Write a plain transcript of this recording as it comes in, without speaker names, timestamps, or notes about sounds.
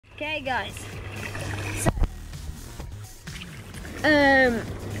Okay guys, so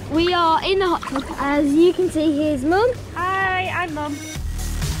we are in the hot tub. As you can see, here's Mum. Hi, I'm Mum.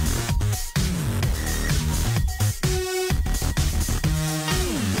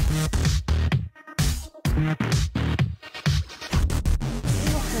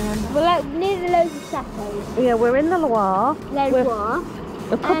 We're like near the loads of chateaus. Yeah, we're in the Loire.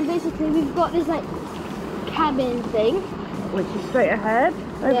 And basically we've got this like cabin thing, Which is straight ahead,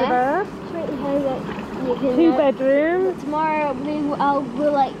 over there. straight ahead that you can. 2 bedrooms. Tomorrow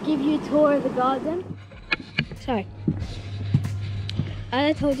we'll like give you a tour of the garden. Sorry.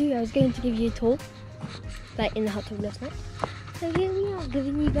 I told you I was going to give you a tour, like in the hot tub last night. So here we are,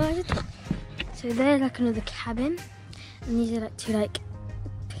 giving you guys a tour. So there's like another cabin, and these are like two like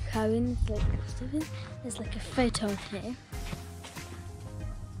cabins, like stuff. There's like a photo of here,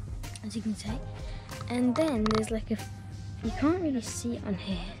 as you can see. And then there's like a, you can't really see it on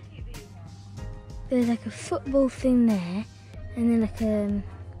here. There's like a football thing there, and then like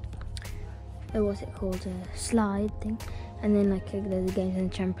what's it called, a slide thing, and then like there's the games on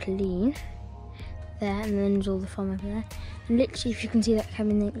the trampoline there, and then there's all the fun over there. And literally, if you can see that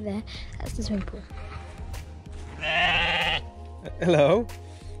cabin thing there, that's the swimming pool. Hello.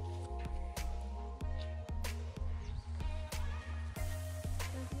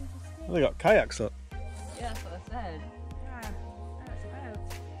 Well, they got kayaks up. Yeah, that's what I said. Yeah, that's about.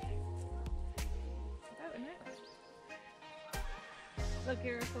 It's about, isn't it? Look,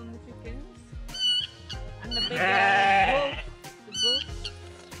 here are some of the chickens. And the big wolf. The wolf.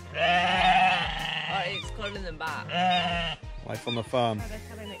 Oh, it's calling them back. Life on the farm. Oh, they're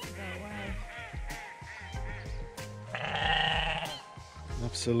telling it to go away.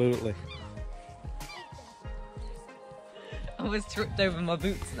 Absolutely. I was tripped over my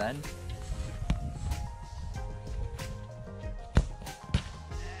boots then.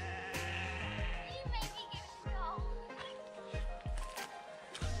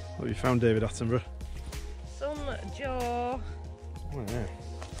 What have you found, David Attenborough? Some jaw, Oh yeah.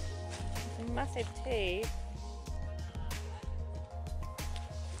 some massive teeth.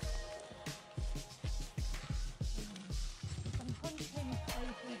 Some hunting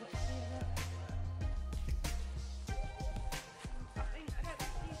places up here.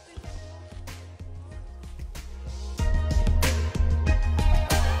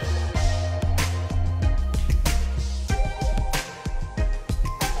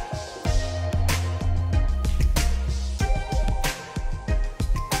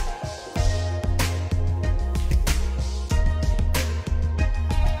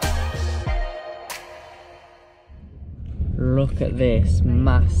 Look at this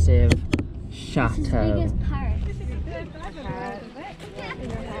massive chateau. Big as Paris.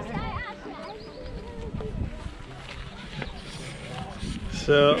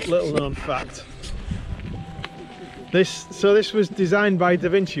 So, little known fact. This was designed by Da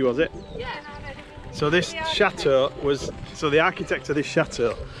Vinci, was it? Yeah. So this chateau was, so the architect of this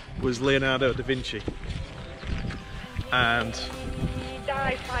chateau was Leonardo Da Vinci. And He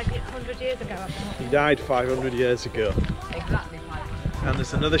died 500 years ago, I think. he died 500 years ago. Exactly 500. And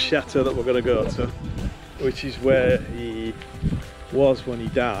there's another chateau that we're going to go to, which is where he was when he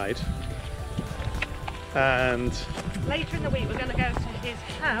died. And Later in the week, we're going to go to his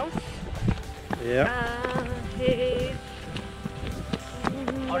house. yeah, His...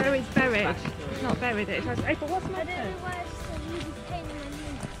 where he's buried. It's not buried, it's April, what's my name?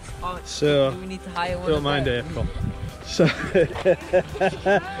 so We need to hire one. don't mind April. So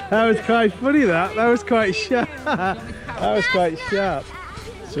that was quite funny. That was quite sharp. That was quite sharp.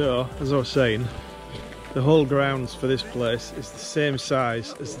 So as I was saying, the whole grounds for this place is the same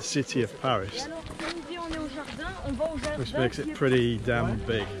size as the city of Paris, which makes it pretty damn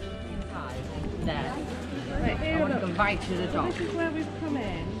big. There. Right, I here, want to look. come right to the top. This is where we've come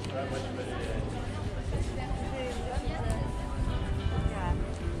in. Yeah.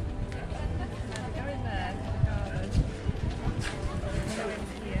 Go in there, to the garden. Go in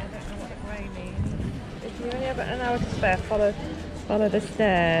here, I don't know what the grey means. If you only have an hour to spare, follow the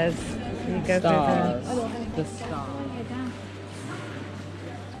stairs. You go Stars. through The stars.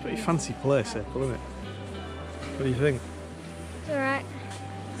 It's a pretty fancy place, April, isn't it? What do you think? It's alright.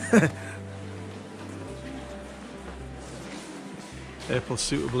 April's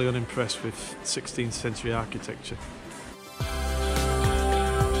suitably unimpressed with 16th century architecture.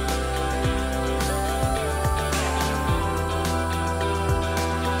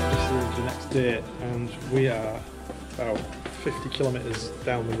 This is the next day and we are about 50 kilometres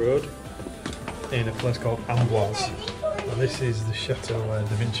down the road in a place called Amboise. And this is the chateau where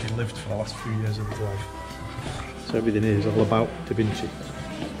Da Vinci lived for the last few years of his life. So everything here is all about Da Vinci.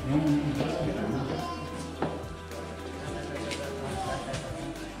 Oh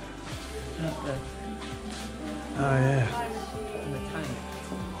yeah.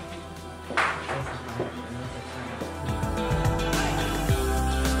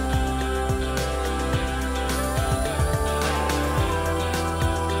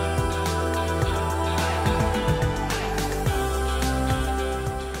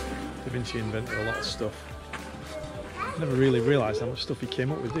 Da Vinci invented a lot of stuff. Never really realised how much stuff he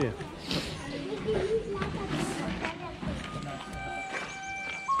came up with, do you?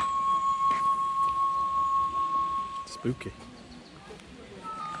 Spooky.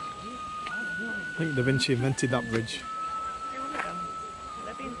 I think Da Vinci invented that bridge.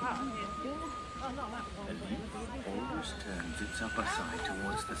 Always turns its upper side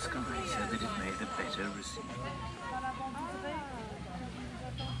towards the sky so that it may the better receive.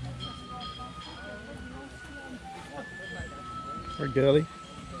 Very girly.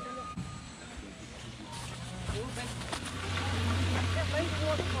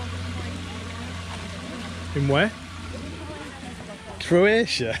 In where?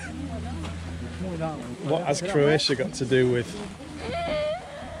 Croatia. What has Croatia got to do with?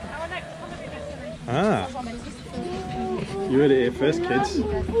 Ah, you heard it here first, kids.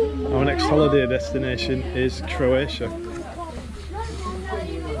 Our next holiday destination is Croatia.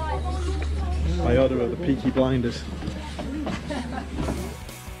 By order of the Peaky Blinders.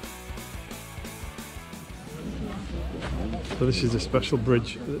 So this is a special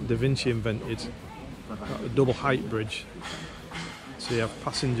bridge that Da Vinci invented, a double height bridge. So you have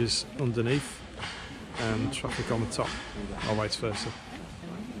passengers underneath and traffic on the top, or vice versa.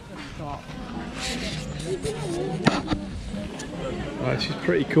 Right, this is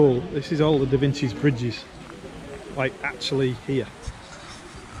pretty cool. This is all the Da Vinci's bridges, like actually here.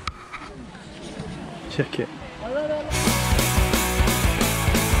 Check it.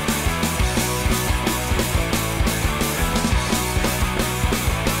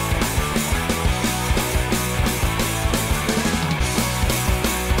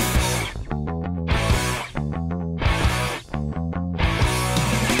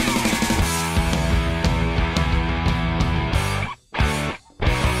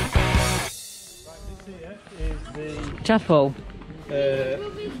 Chapel.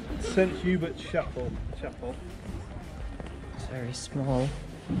 St Hubert's Chapel. It's very small.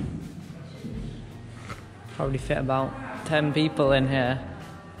 Probably fit about 10 people in here.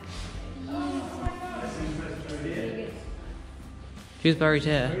 Who's buried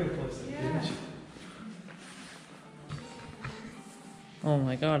here? Oh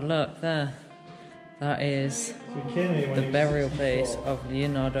my god, look there. That is the burial place of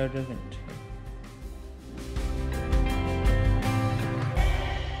Leonardo Da Vinci.